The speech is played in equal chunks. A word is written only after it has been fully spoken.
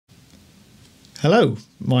Hello,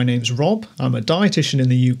 my name's Rob. I'm a dietitian in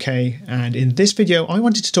the UK, and in this video I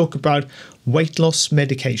wanted to talk about weight loss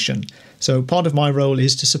medication. So part of my role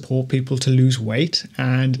is to support people to lose weight,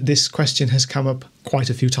 and this question has come up quite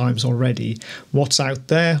a few times already. What's out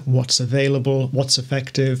there, what's available, what's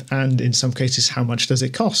effective, and in some cases how much does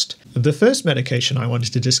it cost? The first medication I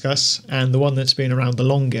wanted to discuss, and the one that's been around the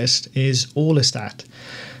longest, is Orlistat.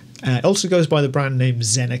 It also goes by the brand name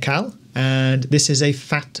Xenical, and this is a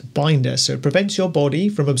fat binder, so it prevents your body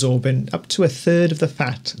from absorbing up to a third of the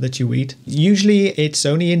fat that you eat. Usually it's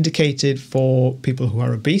only indicated for people who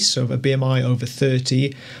are obese, so have a BMI over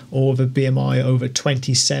 30 or with a BMI over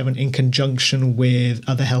 27 in conjunction with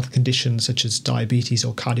other health conditions such as diabetes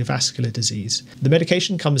or cardiovascular disease. The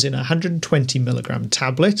medication comes in a 120 milligram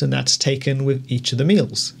tablet, and that's taken with each of the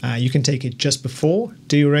meals. You can take it just before,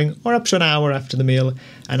 during, or up to an hour after the meal,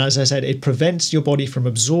 and as I said, it prevents your body from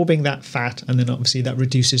absorbing that fat, and then obviously that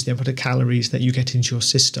reduces the amount of calories that you get into your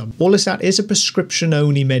system. Orlistat is a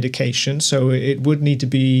prescription-only medication, so it would need to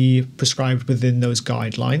be prescribed within those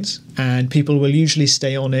guidelines, and people will usually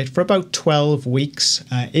stay on it for about 12 weeks.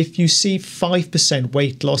 If you see 5%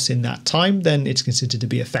 weight loss in that time, then it's considered to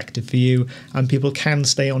be effective for you, and people can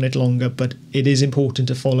stay on it longer, but it is important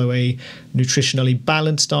to follow a nutritionally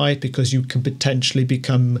balanced diet because you can potentially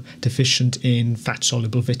become deficient in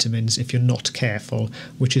fat-soluble vitamins if you're not careful,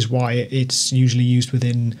 which is why it's usually used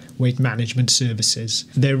within weight management services.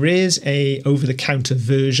 There is a over-the-counter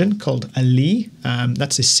version called Alli.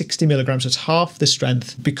 That's a 60 milligrams, so it's half the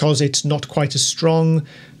strength. Because it's not quite as strong,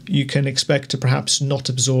 you can expect to perhaps not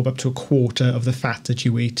absorb up to a quarter of the fat that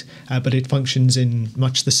you eat, but it functions in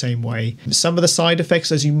much the same way. Some of the side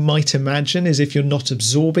effects, as you might imagine, is if you're not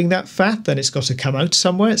absorbing that fat, then it's got to come out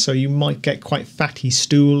somewhere, so you might get quite fatty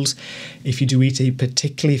stools. If you do eat a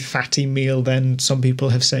particularly fatty meal, then some people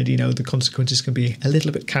have said, the consequences can be a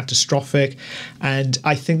little bit catastrophic, and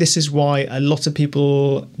I think this is why a lot of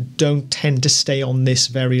people don't tend to stay on this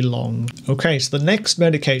very long. Okay, so the next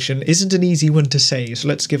medication isn't an easy one to say, so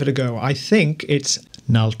let's give it a go. I think it's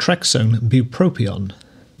Naltrexone Bupropion.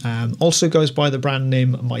 Also goes by the brand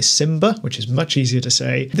name Mysimba, which is much easier to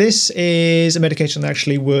say. This is a medication that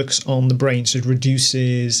actually works on the brain, so it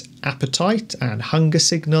reduces appetite and hunger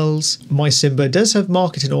signals. Mysimba does have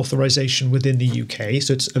marketing authorization within the UK,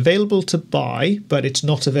 so it's available to buy, but it's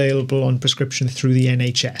not available on prescription through the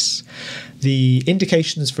NHS. The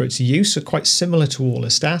indications for its use are quite similar to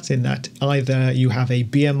Orlistat in that either you have a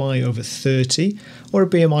BMI over 30 or a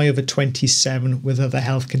BMI over 27 with other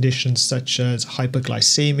health conditions such as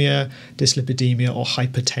hyperglycemia, dyslipidemia, or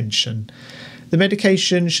hypertension. The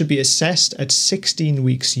medication should be assessed at 16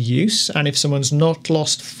 weeks use, and if someone's not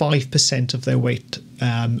lost 5% of their weight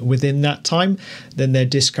within that time, then they're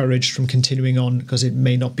discouraged from continuing on because it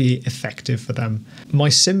may not be effective for them.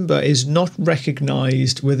 Mysimba is not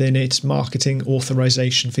recognised within its marketing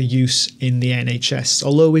authorisation for use in the NHS.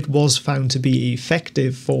 Although it was found to be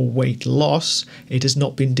effective for weight loss, it has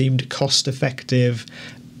not been deemed cost effective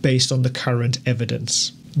based on the current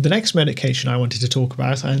evidence. The next medication I wanted to talk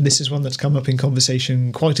about, and this is one that's come up in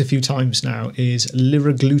conversation quite a few times now, is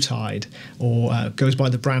Liraglutide, or goes by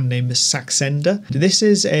the brand name Saxenda. This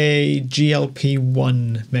is a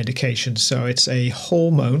GLP-1 medication, so it's a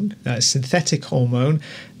hormone, a synthetic hormone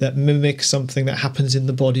that mimics something that happens in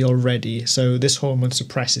the body already. So this hormone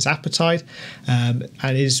suppresses appetite and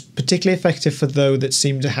is particularly effective for those that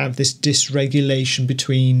seem to have this dysregulation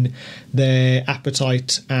between their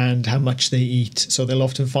appetite and how much they eat. So they'll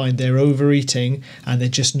often find they're overeating and they're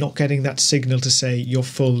just not getting that signal to say you're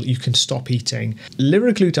full, you can stop eating.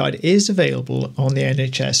 Liraglutide is available on the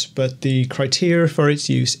NHS, but the criteria for its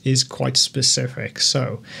use is quite specific.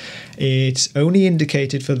 So it's only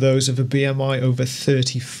indicated for those of a BMI over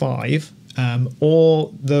 35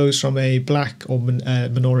 or those from a black or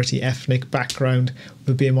minority ethnic background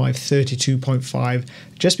with a BMI of 32.5,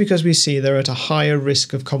 just because we see they're at a higher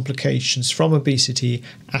risk of complications from obesity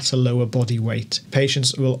at a lower body weight.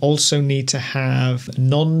 Patients will also need to have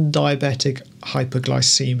non-diabetic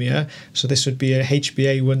hyperglycemia, so this would be a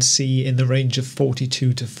HbA1c in the range of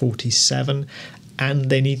 42 to 47,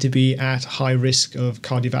 and they need to be at high risk of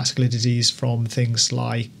cardiovascular disease from things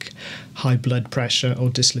like high blood pressure or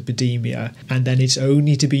dyslipidemia. And then it's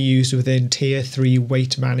only to be used within tier 3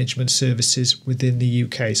 weight management services within the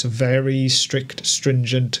UK. So very strict,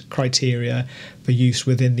 stringent criteria for use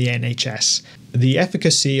within the NHS. The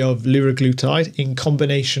efficacy of liraglutide in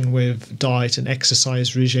combination with diet and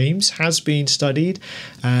exercise regimes has been studied,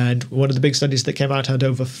 and one of the big studies that came out had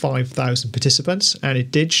over 5,000 participants, and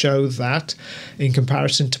it did show that in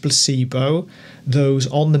comparison to placebo, those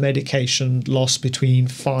on the medication lost between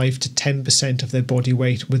 5 to 10% of their body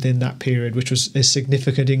weight within that period, which was a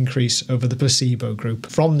significant increase over the placebo group.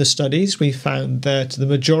 From the studies, we found that the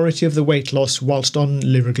majority of the weight loss whilst on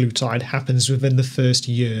liraglutide happens within the first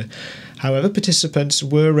year. However, participants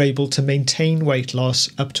were able to maintain weight loss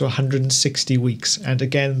up to 160 weeks, and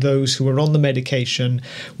again, those who were on the medication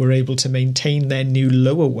were able to maintain their new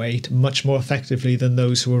lower weight much more effectively than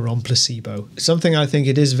those who were on placebo. Something I think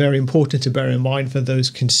it is very important to bear in mind for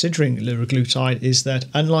those considering liraglutide is that,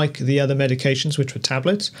 unlike the other medications, which were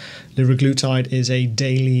tablets, liraglutide is a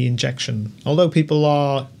daily injection. Although people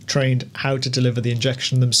are trained how to deliver the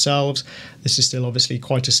injection themselves, this is still obviously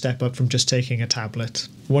quite a step up from just taking a tablet.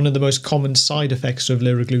 One of the most common side effects of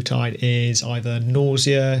liraglutide is either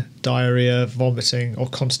nausea, diarrhea, vomiting, or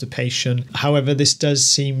constipation. However, this does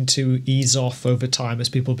seem to ease off over time as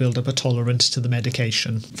people build up a tolerance to the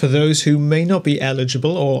medication. For those who may not be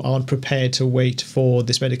eligible or aren't prepared to wait for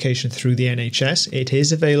this medication through the NHS, it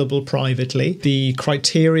is available privately. The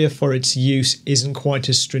criteria for its use isn't quite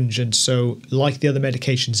as stringent, so like the other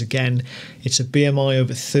medications, again, it's a BMI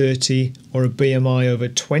over 30 or a BMI over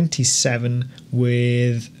 27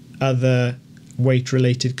 with other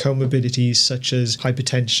weight-related comorbidities such as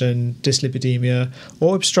hypertension, dyslipidemia,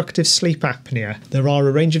 or obstructive sleep apnea. There are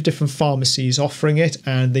a range of different pharmacies offering it,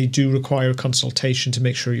 and they do require a consultation to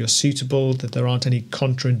make sure you're suitable, that there aren't any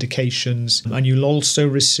contraindications, and you'll also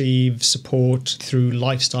receive support through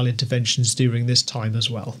lifestyle interventions during this time as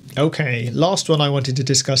well. Okay, last one I wanted to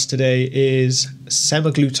discuss today is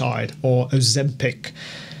semaglutide, or Ozempic.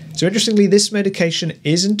 So interestingly, this medication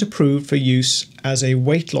isn't approved for use as a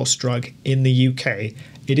weight loss drug in the UK.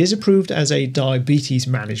 It is approved as a diabetes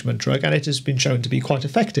management drug, and it has been shown to be quite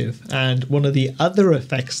effective. And one of the other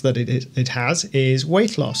effects that it has is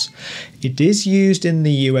weight loss. It is used in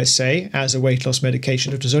the USA as a weight loss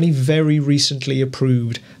medication. It was only very recently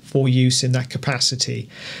approved for use in that capacity,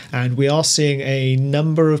 and we are seeing a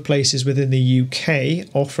number of places within the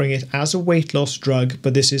UK offering it as a weight loss drug,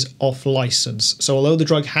 but this is off license. So although the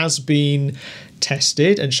drug has been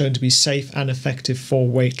tested and shown to be safe and effective for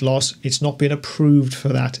weight loss, it's not been approved for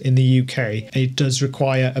that in the UK. It does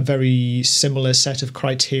require a very similar set of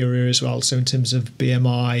criteria as well, so in terms of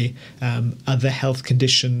BMI, other health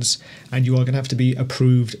conditions, and you are going to have to be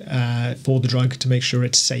approved for the drug to make sure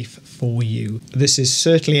it's safe for you. This is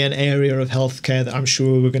certainly an area of healthcare that I'm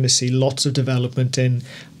sure we're going to see lots of development in.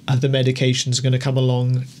 Other medications are going to come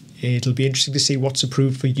along. It'll be interesting to see what's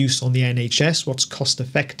approved for use on the NHS, what's cost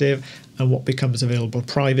effective, and what becomes available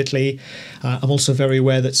privately. I'm also very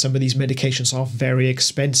aware that some of these medications are very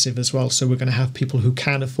expensive as well, so we're going to have people who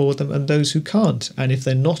can afford them and those who can't. And if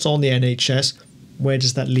they're not on the NHS, where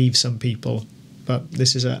does that leave some people? But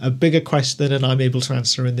this is a bigger question than I'm able to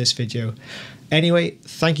answer in this video. Anyway,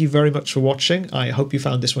 thank you very much for watching. I hope you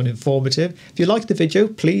found this one informative. If you liked the video,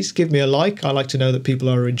 please give me a like. I like to know that people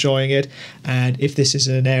are enjoying it. And if this is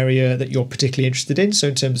an area that you're particularly interested in, so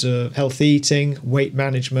in terms of healthy eating, weight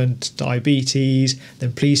management, diabetes,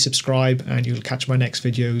 then please subscribe and you'll catch my next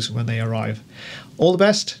videos when they arrive. All the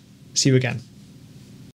best. See you again.